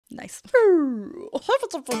Nice.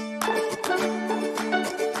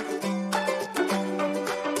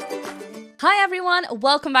 Hi everyone,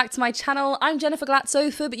 welcome back to my channel. I'm Jennifer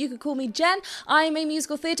Glatzhofer, but you could call me Jen. I'm a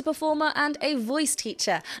musical theatre performer and a voice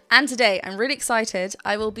teacher. And today, I'm really excited,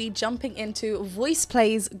 I will be jumping into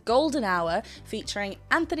VoicePlay's Golden Hour featuring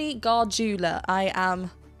Anthony Gargiula. I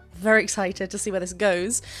am very excited to see where this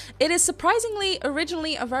goes. It is surprisingly,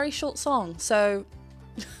 originally a very short song, so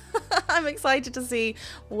I'm excited to see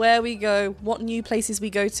where we go, what new places we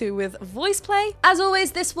go to with VoicePlay. As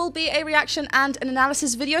always, this will be a reaction and an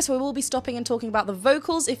analysis video, so we will be stopping and talking about the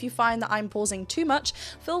vocals. If you find that I'm pausing too much,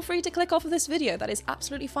 feel free to click off of this video. That is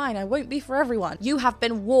absolutely fine. I won't be for everyone. You have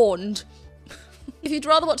been warned. If you'd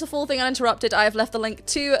rather watch the full thing uninterrupted, I have left the link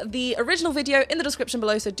to the original video in the description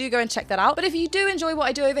below, so do go and check that out. But if you do enjoy what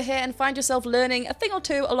I do over here and find yourself learning a thing or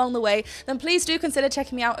two along the way, then please do consider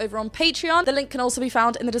checking me out over on Patreon. The link can also be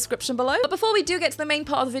found in the description below. But before we do get to the main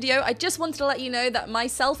part of the video, I just wanted to let you know that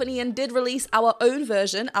myself and Ian did release our own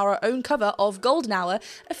version, our own cover of Golden Hour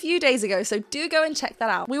a few days ago, so do go and check that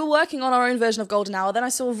out. We were working on our own version of Golden Hour, then I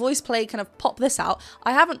saw VoicePlay kind of pop this out.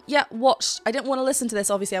 I haven't yet watched, I didn't want to listen to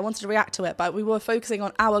this obviously, I wanted to react to it, but we were focusing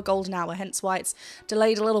on our Golden Hour, hence why it's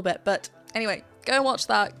delayed a little bit. But anyway, go and watch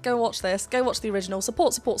that, go watch this, go watch the original,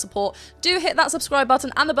 support, support, support. Do hit that subscribe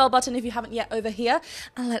button and the bell button if you haven't yet over here,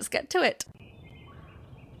 and let's get to it.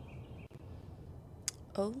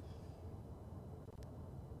 Oh.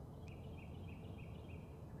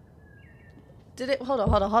 Did it, hold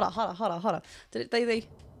on. Did it, they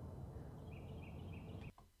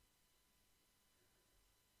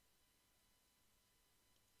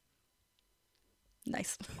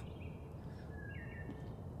nice.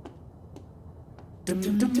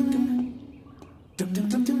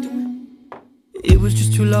 It was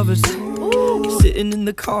just two lovers. Ooh. Sitting in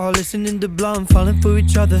the car, listening to Blonde, falling for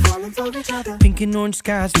each other. Pink and orange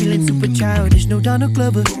skies, feeling super childish, no Donald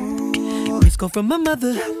Glover. Let's go from my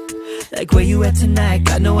mother. Like, where you at tonight?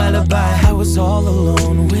 Got no alibi. I was all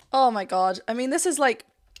alone with. Oh my god. I mean, this is like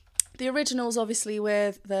the original's obviously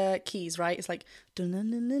with the keys, right? It's like there's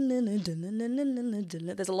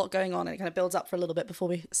a lot going on and it kind of builds up for a little bit before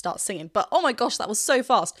we start singing. But oh my gosh, that was so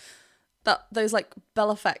fast. That those like bell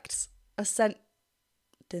effects ascent.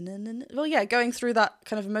 Well, yeah, going through that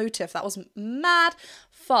kind of motif, that was mad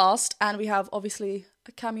fast. And we have obviously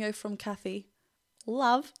a cameo from Kathy.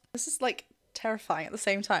 Love. This is like terrifying at the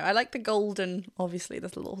same time. I like the golden, obviously,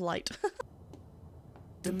 this little light.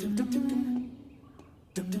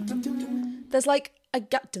 There's like a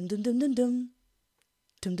gap, dum dum dum dum dum,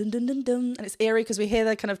 dum dum dum dum dum, and it's eerie because we hear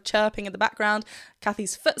the kind of chirping in the background,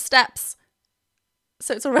 Kathy's footsteps.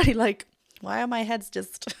 So it's already like, why are my heads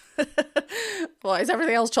just? Why is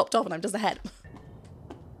everything else chopped off and I'm just a head?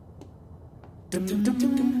 And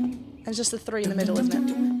it's just the three in the middle, isn't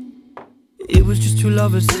it? It was just two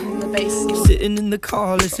lovers. The bass. Sitting in the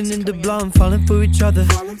car, listening to Blonde, falling for each other.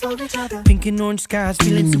 Pink and orange skies,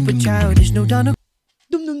 feeling super childish, no Donald.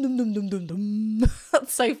 Dum dum dum dum dum dum dum.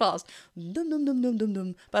 That's so fast. Dum dum dum dum dum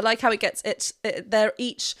dum. But I like how it gets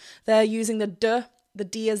they're using the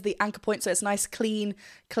D as the anchor point, so it's nice, clean,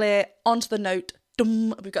 clear onto the note.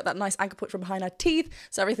 Dum. We've got that nice anchor point from behind our teeth,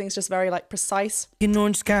 so everything's just very like precise. In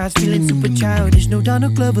orange skies, feeling super childish, no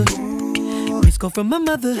Donald Glover. Let's go from my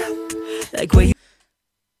mother. Like, where you.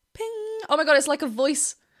 Ping. Oh my god, it's like a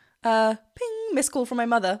voice. Ping. Missed call from my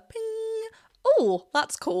mother. Ping. Oh,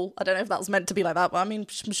 that's cool. I don't know if that was meant to be like that, but I mean,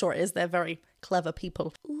 I'm sure it is. They're very clever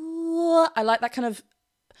people. Ooh, I like that kind of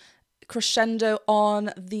crescendo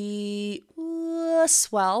on the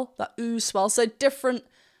swell, that ooh swell. So different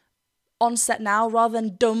onset now, rather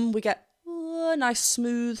than dum, we get nice,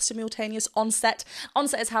 smooth, simultaneous onset.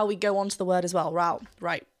 Onset is how we go on to the word as well. Wow,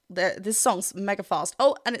 right. This song's mega fast.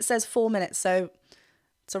 Oh, and it says 4 minutes, so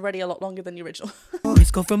it's already a lot longer than the original.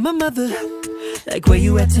 Let's go from my mother. Like, where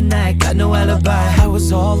you at tonight? Got no alibi. I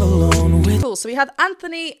was all alone with. Cool. So we have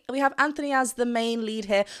Anthony as the main lead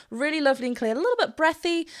here. Really lovely and clear. A little bit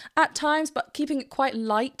breathy at times, but keeping it quite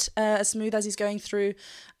light, smooth as he's going through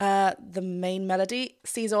the main melody.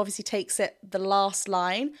 Caesar obviously takes it the last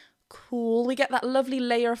line. Cool. We get that lovely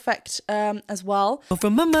layer effect as well.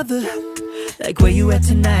 From my mother, like, where you at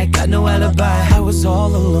tonight? Got no alibi. I was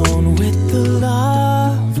all alone with the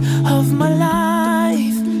love of my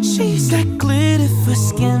life. She's like glitter for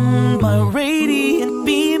skin, my radiant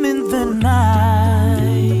beam in the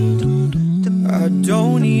night. I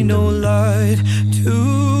don't need no light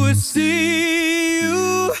to see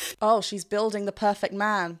you. Oh, she's building the perfect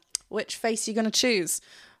man. Which face are you gonna choose?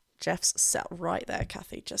 Jeff's sat right there,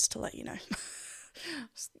 Kathy, just to let you know.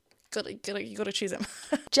 You gotta choose him.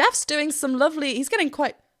 Jeff's doing some lovely, he's getting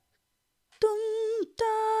quite dum,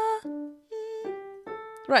 da,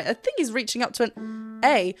 right, I think he's reaching up to an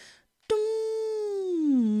A.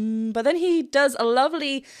 But then he does a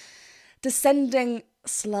lovely descending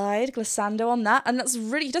slide, glissando on that, and that's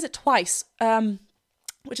really, he does it twice,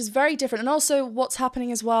 which is very different. And also what's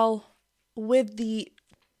happening as well with the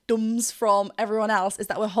dums from everyone else is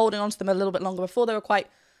that we're holding on to them a little bit longer. Before they were quite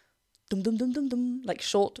dum dum dum dum dum, like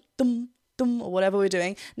short dum dum or whatever we're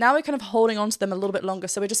doing. Now we're kind of holding on to them a little bit longer,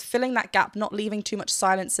 so we're just filling that gap, not leaving too much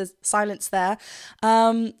silence there.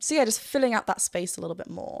 So yeah, just filling out that space a little bit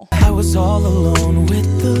more. I was all alone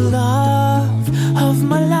with the love of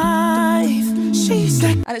my life. She's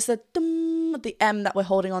like, and it's the dum, the M that we're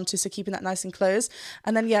holding on to, so keeping that nice and close.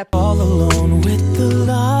 And then yeah, all alone with the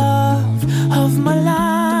love of my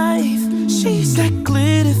life. She's like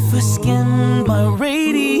glitter for skin, my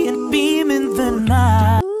radiant beam in the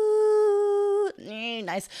night. Ooh,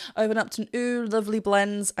 nice. Open up to an ooh, lovely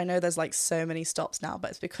blends. I know there's like so many stops now,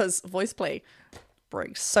 but it's because VoicePlay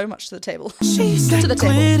brings so much to the table. She's like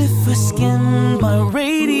glitter for skin, my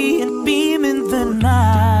radiant beam in the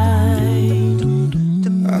night.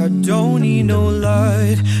 I don't need no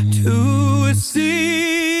light to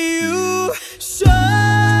see you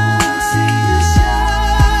shine.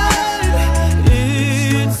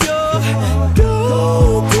 It's your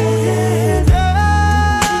golden hour.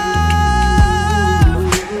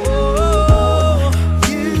 Oh,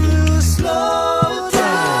 you slow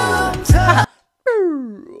down time.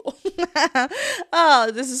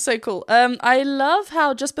 Oh, this is so cool. I love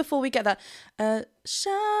how just before we get that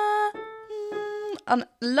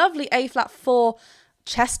lovely A flat 4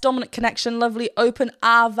 chest dominant connection, lovely open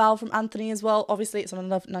R vowel from Anthony as well. Obviously it's on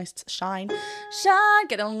a nice shine,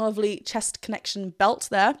 getting a lovely chest connection belt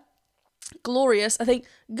there. Glorious. I think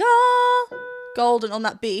golden on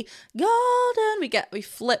that B, golden, we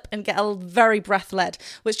flip and get a very breath led,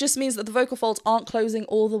 which just means that the vocal folds aren't closing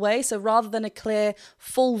all the way. So rather than a clear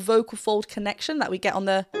full vocal fold connection that we get on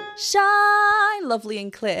the shine, lovely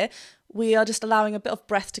and clear, we are just allowing a bit of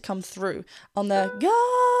breath to come through on the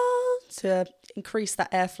gold to increase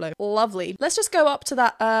that airflow. Lovely. Let's just go up to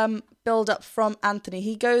that build up from Anthony.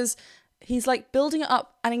 He's like building it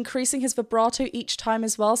up and increasing his vibrato each time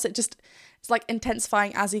as well. So it's like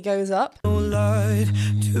intensifying as he goes up. And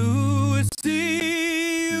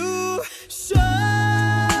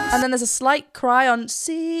then there's a slight cry on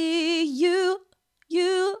see you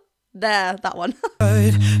there, that one.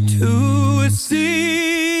 To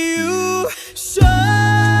see you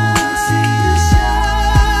shine.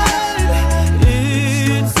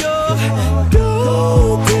 It's your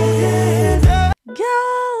golden.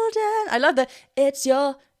 I love that it's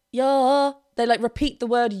your. They like repeat the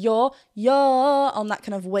word your on that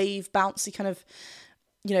kind of wave bouncy kind of,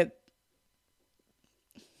 you know,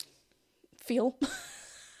 feel.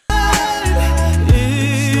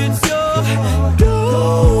 It's your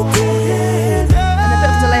golden. And a bit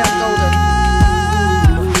of delay on golden.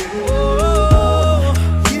 Oh,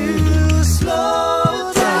 you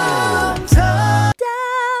slow down time.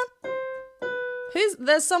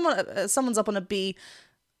 There's someone's up on a B.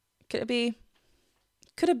 Could it be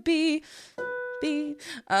B?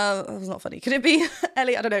 That was not funny. Could it be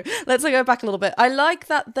Ellie? I don't know. Let's go back a little bit. I like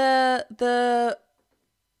that the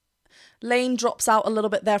lane drops out a little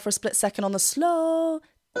bit there for a split second on the slow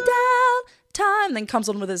down time, then comes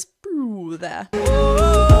on with his boo there.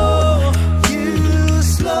 Oh, you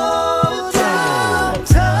slow down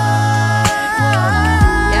time.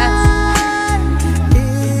 Yes.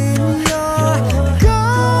 In your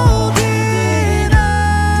golden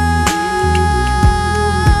hour.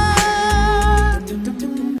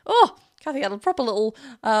 Oh, Kathy had a proper little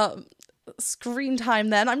screen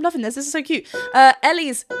time then. I'm loving this. This is so cute.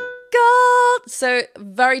 Ellie's God. So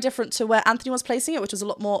very different to where Anthony was placing it, which was a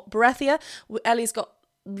lot more breathier. Ellie's got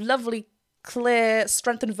lovely, clear,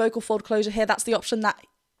 strengthened vocal fold closure here. That's the option that,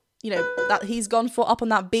 you know, that he's gone for up on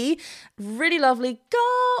that B. Really lovely.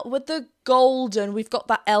 Go with the golden. We've got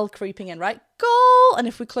that L creeping in, right? Go. And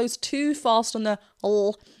if we close too fast on the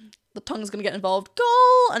L, the tongue's going to get involved.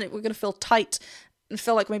 Go. And we're going to feel tight and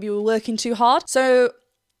feel like maybe we're working too hard. So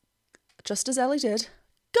just as Ellie did,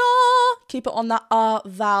 go. Keep it on that R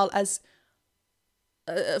vowel as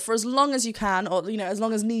for as long as you can, or you know, as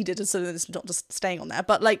long as needed, so that it's not just staying on there.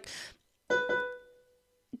 But like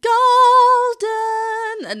golden,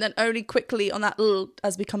 and then only quickly on that L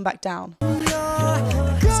as we come back down.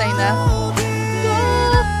 Same there.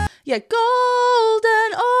 Yeah, golden.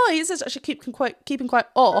 Oh, he's just actually keeping quite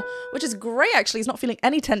oh, which is great actually. He's not feeling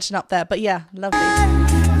any tension up there, but yeah, lovely.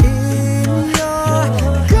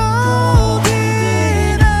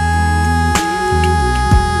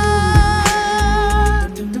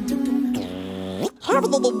 Have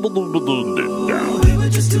the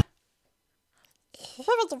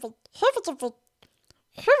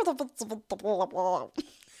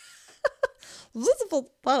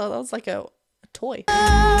That was like a toy.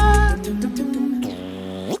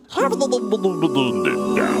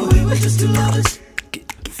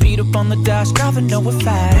 Feet up on the dash, driving nowhere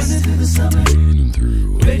fast.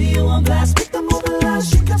 Radio on blast, pick them over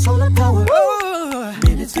last. She got solar power.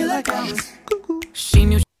 Minutes feel like hours. She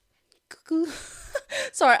knew.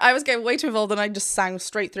 Sorry, I was getting way too involved and I just sang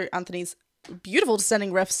straight through Anthony's beautiful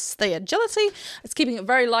descending riffs, the agility. It's keeping it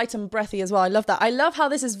very light and breathy as well. I love that. I love how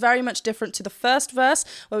this is very much different to the first verse,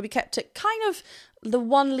 where we kept it kind of the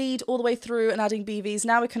one lead all the way through and adding BVs.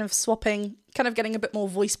 Now we're kind of swapping, kind of getting a bit more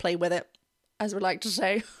voice play with it, as we like to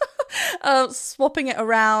say. Swapping it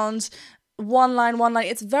around, one line.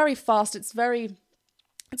 It's very fast. It's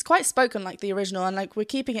quite spoken like the original, and like we're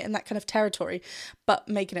keeping it in that kind of territory, but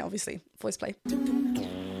making it obviously voice play.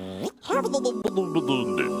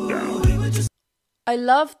 I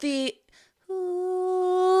love the,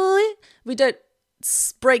 we don't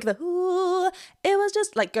break the, it was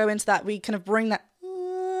just like go into that, we kind of bring that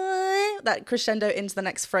crescendo into the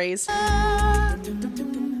next phrase.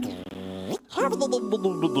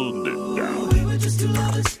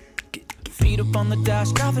 Feet up on the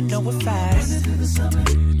dash, driving nowhere fast.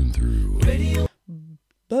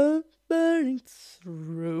 Burning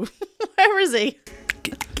through. Where is he?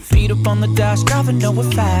 Feet up on the dash, driving nowhere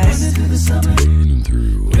fast. Burning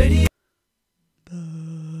through.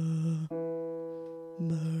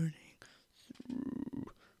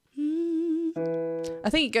 I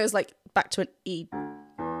think it goes like back to an E.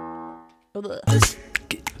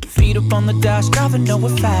 Feet up on the dash, driving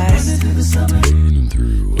nowhere fast.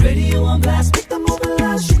 Radio on blast, make them over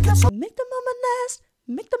last. Make them on my nest,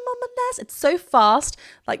 make them on my nest. It's so fast,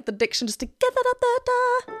 like the diction just to get that up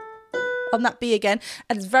there, on that B again,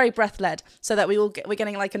 and it's very breath led, so that we're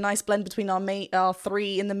getting like a nice blend between our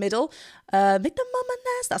three in the middle. Make them on my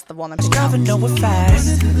nest. That's the one I'm picking driving nowhere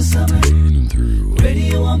fast.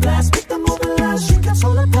 Radio on blast, make them over last. She got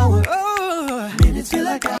solar power. Minutes feel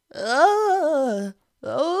like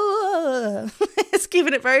it's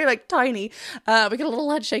keeping it very like tiny. We get a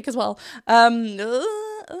little head shake as well. And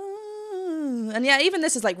yeah, even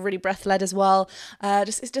this is like really breath led as well.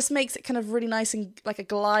 It just makes it kind of really nice and like a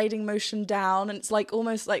gliding motion down, and it's like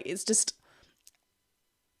almost like it's just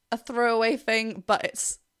a throwaway thing, but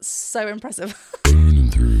it's so impressive.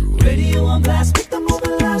 Radio on blast, pick them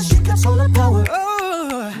over last. She got solar power.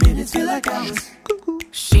 Minutes feel like hours.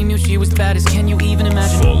 She knew she was the baddest. Can you even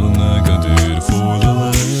imagine? Falling like I did for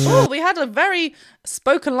the Oh, we had a very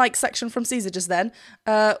spoken-like section from Caesar just then,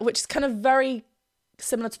 which is kind of very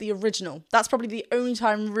similar to the original. That's probably the only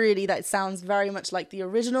time really that it sounds very much like the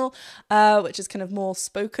original, which is kind of more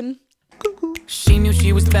spoken. She knew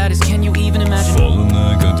she was the baddest. Can you even imagine? Falling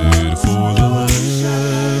like I did for the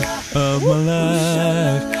life of my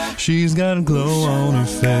life. She's got a glow on her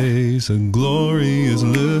face, a glorious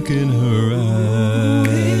look in her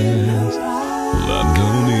eyes. Well, I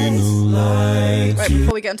don't need no light. Right,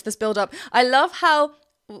 before we get into this build-up, I love how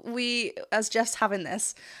we, as Jeff's having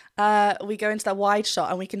this, we go into that wide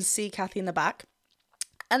shot and we can see Kathy in the back.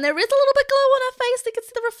 And there is a little bit glow on her face. You can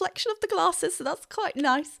see the reflection of the glasses, so that's quite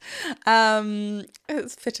nice.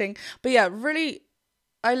 It's fitting. But yeah, really,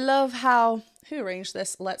 I love how, who arranged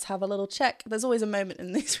this? Let's have a little check. There's always a moment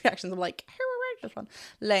in these reactions. I'm like, who arranged this one?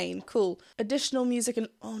 Lane, cool. Additional music and,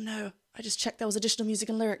 oh no, I just checked there was additional music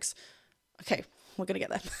and lyrics. Okay, we're gonna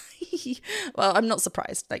get there. Well, I'm not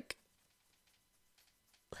surprised. Like,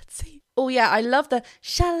 let's see. Oh yeah, I love the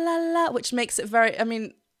sha-la-la, which makes it very, I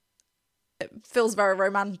mean, it feels very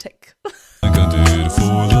romantic. Like I did for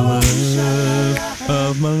the life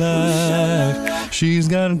of my life. She's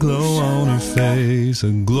got a glow on her face, a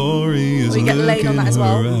glorious We get look Lane on that as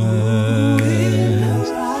well. Eyes.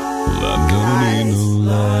 Well, I don't need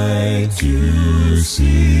no light to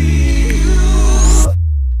see you.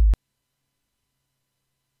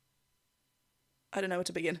 I don't know where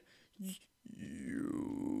to begin.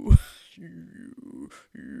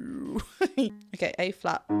 Okay, A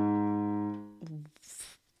flat.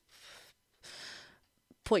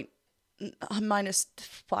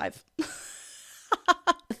 -5.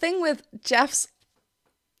 The thing with Jeff's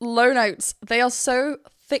low notes, they are so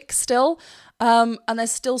thick still, and they're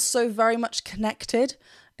still so very much connected.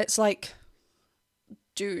 It's like,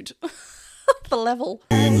 dude, the level.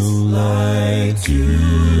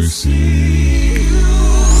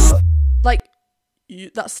 Like,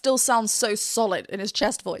 that still sounds so solid in his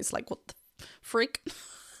chest voice. Like, what the freak?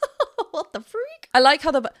 What the freak? I like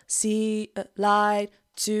how the see a light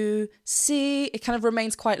to see. It kind of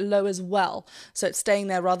remains quite low as well. So it's staying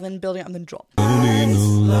there rather than building up and then drop.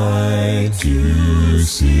 Light to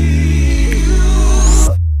see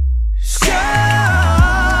you shine.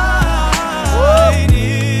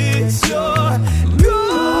 It's your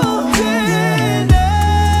golden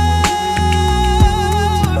hour.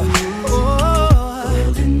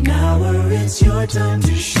 Golden hour, it's your time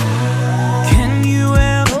to shine. Can you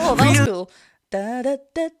ever? Oh, that was cool. Da, da,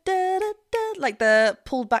 da, da, da, da. Like the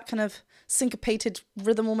pulled back kind of syncopated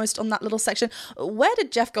rhythm almost on that little section. Where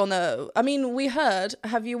did Jeff go on though? I mean, we heard,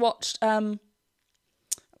 have you watched,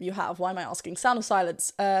 you have, why am I asking? Sound of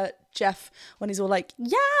Silence, Jeff, when he's all like,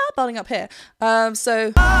 yeah, building up here.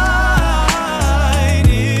 So.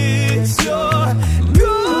 It's your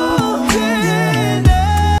golden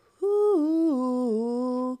hour.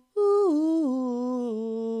 Ooh,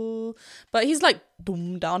 ooh. But he's like,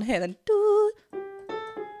 boom, down here, then doo.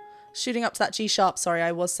 Shooting up to that G sharp. Sorry,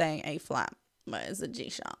 I was saying A flat. But it's a G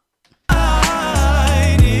sharp.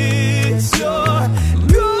 It's your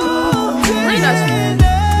really nice.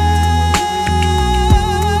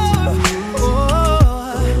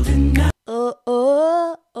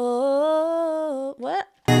 What?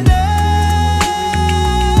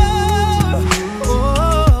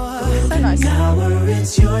 So nice. Now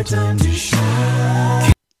it's your time to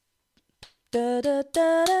shine. Da, da,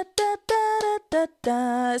 da, da, da, da, da,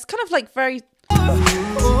 da. It's kind of like very. Now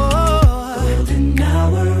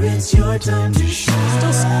it's your time to shine.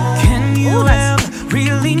 Can you ever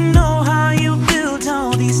really know how you built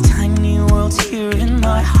all these tiny worlds here in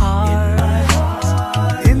my heart?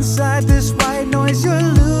 Inside this white noise, your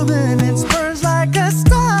luminance burns like a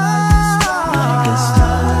star.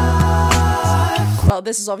 Well,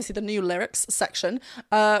 this is obviously the new lyrics section.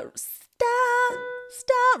 Star,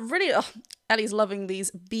 really. Oh, Ellie's loving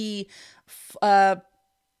these B5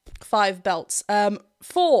 belts.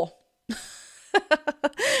 4.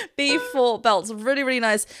 B4 belts, really, really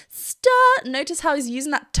nice. Star. Notice how he's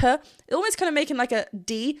using that T, almost kind of making like a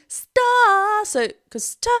D. Star. So,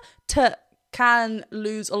 because T can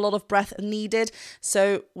lose a lot of breath needed.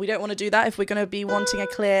 So we don't want to do that if we're going to be wanting a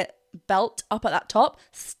clear belt up at that top.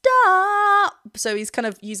 Star. So he's kind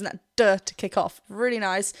of using that D to kick off. Really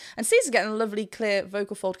nice. And Caesar's getting a lovely clear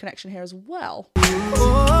vocal fold connection here as well.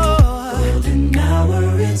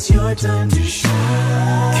 Hour, it's your time to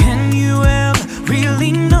shine. Can you ever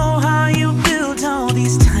really know how you built all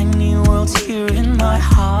these tiny worlds here in my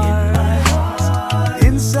heart?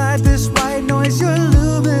 Inside this white noise, your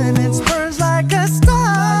luminance burns like a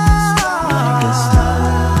star.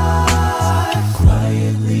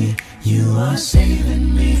 Quietly, you are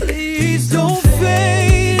saving me. Please don't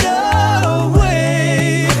fade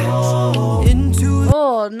away.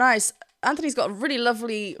 Oh, nice. Anthony's got a really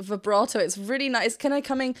lovely vibrato. It's really nice. It's kind of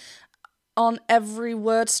coming on every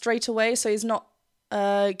word straight away. So he's not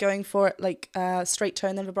going for it like straight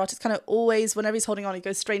tone then vibrato. It's kind of always, whenever he's holding on, he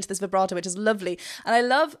goes straight into this vibrato, which is lovely. And I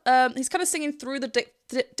love, he's kind of singing through the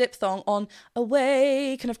diphthong on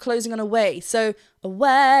away, kind of closing on away. So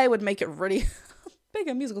away would make it really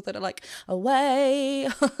bigger musical theatre, like away.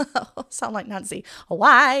 Sound like Nancy.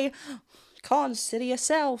 Away. Consider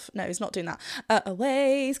yourself. No, he's not doing that.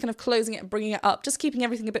 Away. He's kind of closing it and bringing it up, just keeping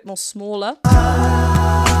everything a bit more smaller.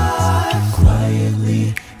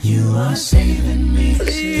 Quietly, you are saving me.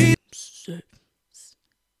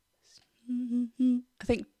 I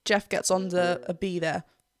think Jeff gets on a B there.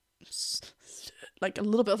 Like a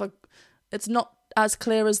little bit of a. It's not as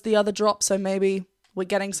clear as the other drop, so maybe we're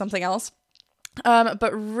getting something else.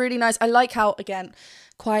 But really nice. I like how, again,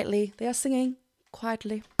 quietly, they are singing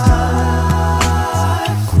quietly.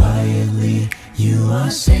 Quietly, you are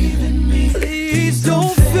saving me. Please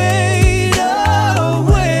don't fade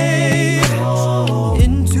away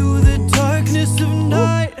into the darkness of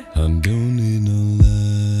night. I don't need no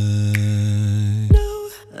light. No,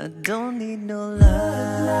 I don't need no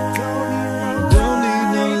light. Don't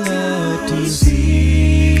need no light to see.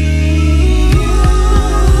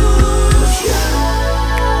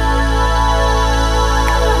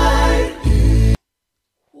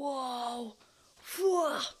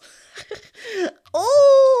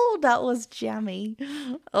 Oh, that was jammy.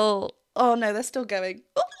 Oh no, they're still going.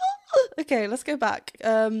 Okay, let's go back.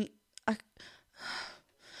 I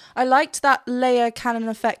liked that layer cannon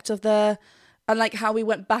effect of the, and like how we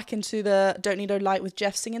went back into the Don't Need No Light with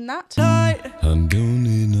Jeff singing that. I don't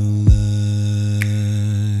need no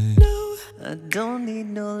light. No, I don't need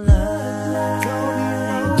no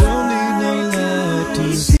light. Don't need no light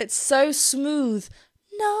to see. It's so smooth.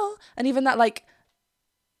 No, and even that like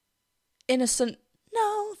innocent,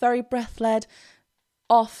 no, very breath-led,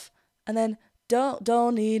 off, and then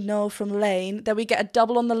don't need no from Lane. Then we get a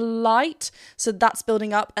double on the light, so that's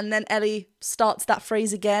building up, and then Ellie starts that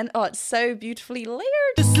phrase again. Oh, it's so beautifully layered.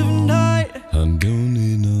 I don't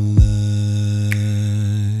need no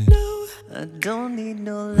light. No, I don't need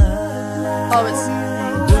no light. Oh, it's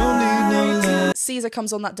Don't need no light. Caesar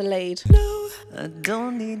comes on that delayed. No, I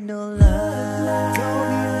don't need no light.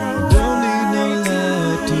 Don't need no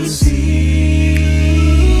light to see.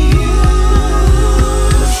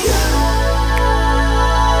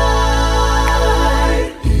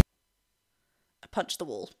 Punch the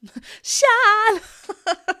wall. Shine.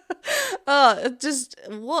 Oh, just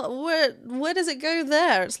what? Where does it go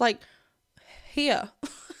there? It's like here.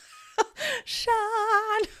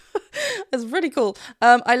 Shine. It's really cool.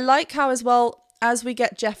 I like how as well as we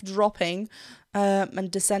get Jeff dropping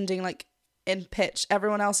and descending like in pitch,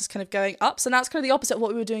 everyone else is kind of going up. So now it's kind of the opposite of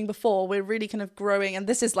what we were doing before. We're really kind of growing, and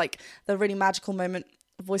this is like the really magical moment.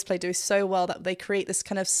 VoicePlay do so well that they create this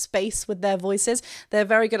kind of space with their voices. They're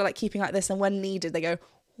very good at like keeping like this, and when needed they go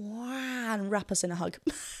wow and wrap us in a hug.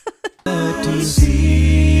 It's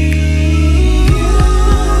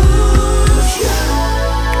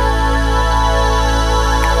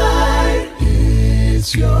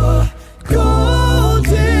your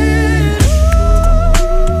golden.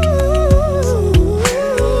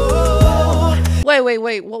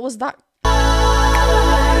 Wait, what was that?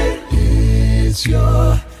 It's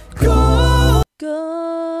your goal. Go.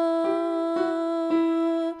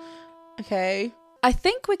 Okay. I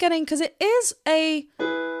think we're getting, because it is a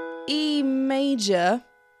E major.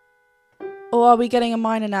 Or are we getting a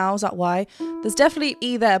minor now? Is that why? There's definitely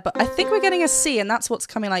E there, but I think we're getting a C, and that's what's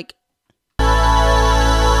coming like.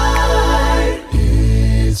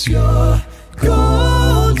 It's your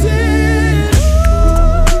golden.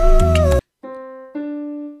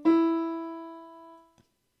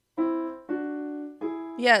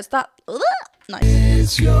 Yeah, it's that. Nice.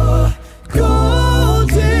 It's your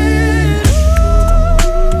golden.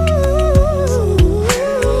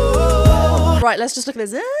 Right, let's just look at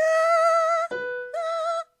this.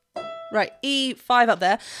 Right, E5 up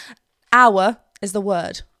there. Hour is the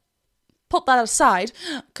word. Put that aside,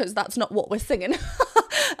 because that's not what we're singing.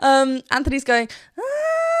 Anthony's going,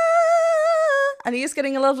 and he is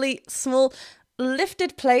getting a lovely, small,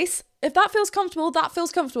 lifted place. If that feels comfortable, that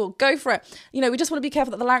feels comfortable. Go for it. You know, we just want to be careful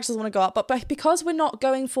that the larynx doesn't want to go up. But because we're not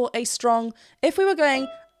going for a strong, if we were going,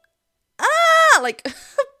 like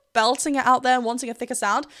belting it out there and wanting a thicker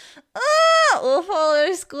sound, we'll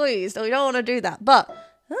fall squeezed. We don't want to do that. But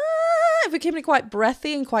if we're keeping it quite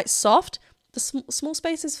breathy and quite soft, the small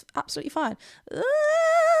space is absolutely fine.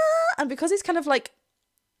 And because he's kind of like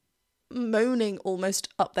moaning almost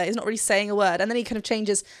up there, he's not really saying a word. And then he kind of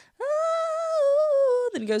changes,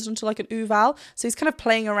 then he goes into like an oo vowel. So he's kind of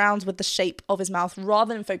playing around with the shape of his mouth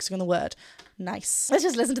rather than focusing on the word. Nice. Let's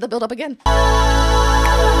just listen to the build up again.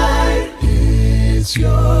 It's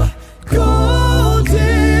your golden.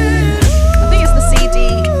 I think it's the C, D,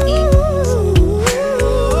 E.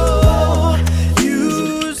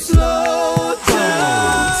 You slow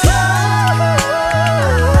down time.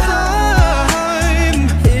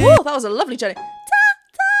 Woo, that was a lovely journey.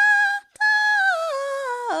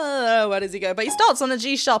 Where does he go? But he starts on a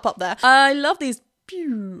G sharp up there. I love these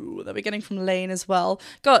pew that we're getting from Lane as well.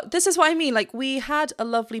 God, this is what I mean. Like, we had a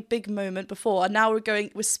lovely big moment before, and now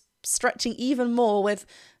we're stretching even more with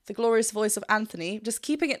the glorious voice of Anthony, just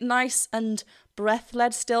keeping it nice and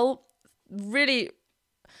breath-led still, really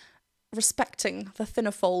respecting the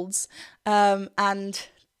thinner folds, and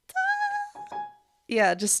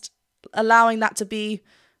yeah, just allowing that to be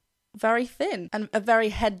very thin and a very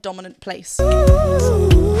head-dominant place.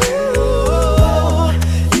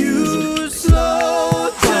 You slow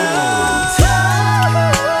down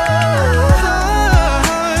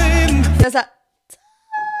time. There's that.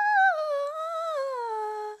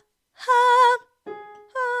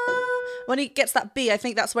 When he gets that B, I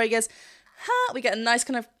think that's where he goes, ha. We get a nice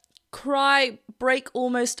kind of cry break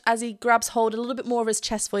almost as he grabs hold, a little bit more of his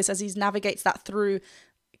chest voice as he navigates that through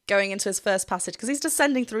going into his first passage, because he's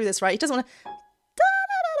descending through this, right? He doesn't want to.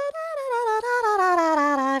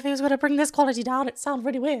 If he was going to bring this quality down, it sounds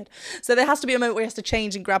really weird. So there has to be a moment where he has to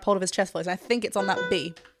change and grab hold of his chest voice. And I think it's on that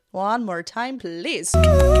B. One more time, please. You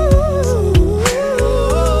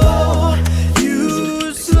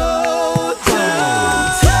slow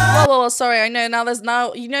down. Whoa, sorry, I know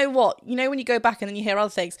now, you know what? You know when you go back and then you hear other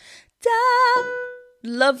things.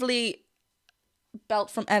 Lovely belt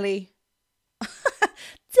from Ellie.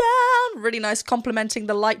 Down. Really nice, complimenting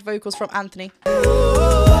the light vocals from Anthony.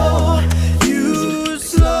 You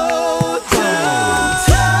slow down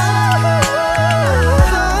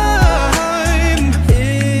time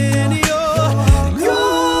in your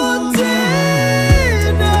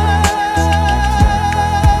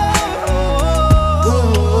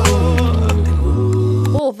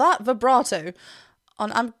That vibrato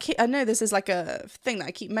on, I know this is like a thing that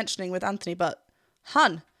I keep mentioning with Anthony, but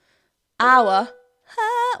hun, hour,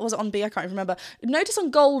 was it on B? I can't even remember. Notice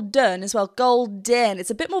on golden as well, golden. It's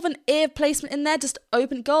a bit more of an ear placement in there, just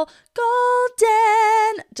open, golden,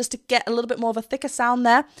 just to get a little bit more of a thicker sound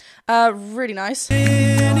there. Really nice. I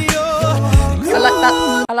like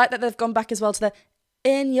that. I like that they've gone back as well to the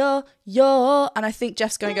in your, and I think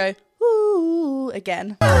Jeff's going to go, ooh,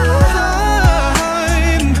 again.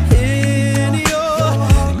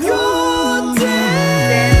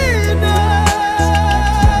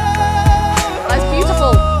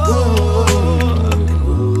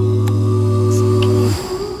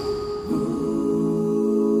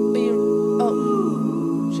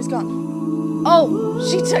 Oh,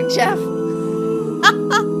 she took Jeff.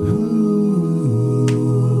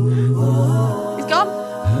 He's gone.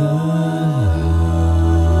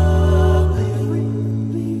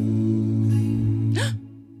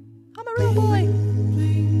 I'm a real boy.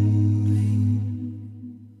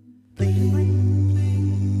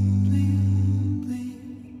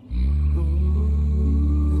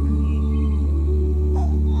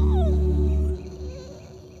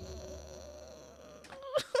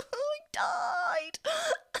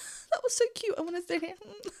 So cute. I want to stay here.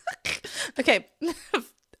 Okay,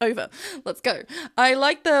 over. Let's go. I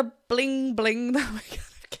like the bling bling that we're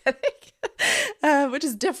getting, which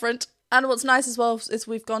is different. And what's nice as well is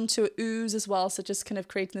we've gone to ooze as well, so just kind of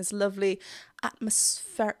creating this lovely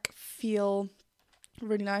atmospheric feel.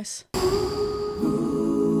 Really nice.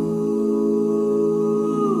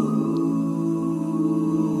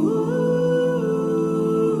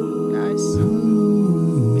 Nice.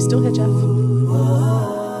 We still hear Jeff.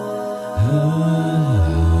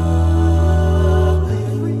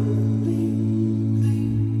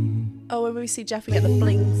 Oh, when we see Jeff, we get the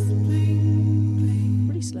blings.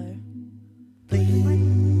 Really slow.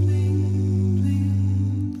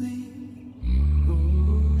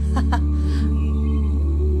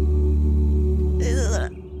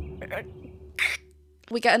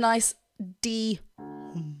 We get a nice D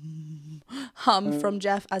hum from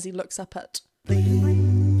Jeff as he looks up at.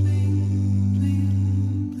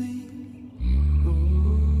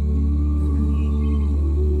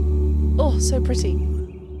 Oh, so pretty.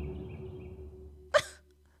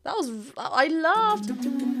 That was, I loved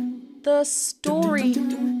the story.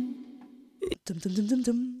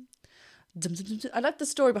 I loved the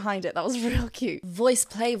story behind it. That was real cute. Voice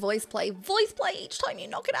play, voice play, voice play each time you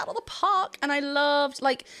knock it out of the park. And I loved,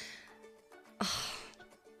 like,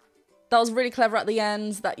 that was really clever at the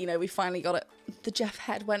end that, you know, we finally got it. The Jeff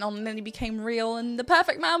head went on and then he became real and the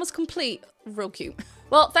perfect man was complete. Real cute.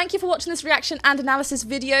 Well, thank you for watching this reaction and analysis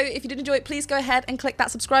video. If you did enjoy it, please go ahead and click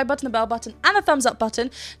that subscribe button, the bell button, and the thumbs up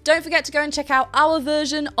button. Don't forget to go and check out our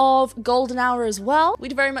version of Golden Hour as well.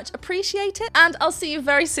 We'd very much appreciate it. And I'll see you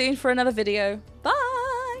very soon for another video. Bye!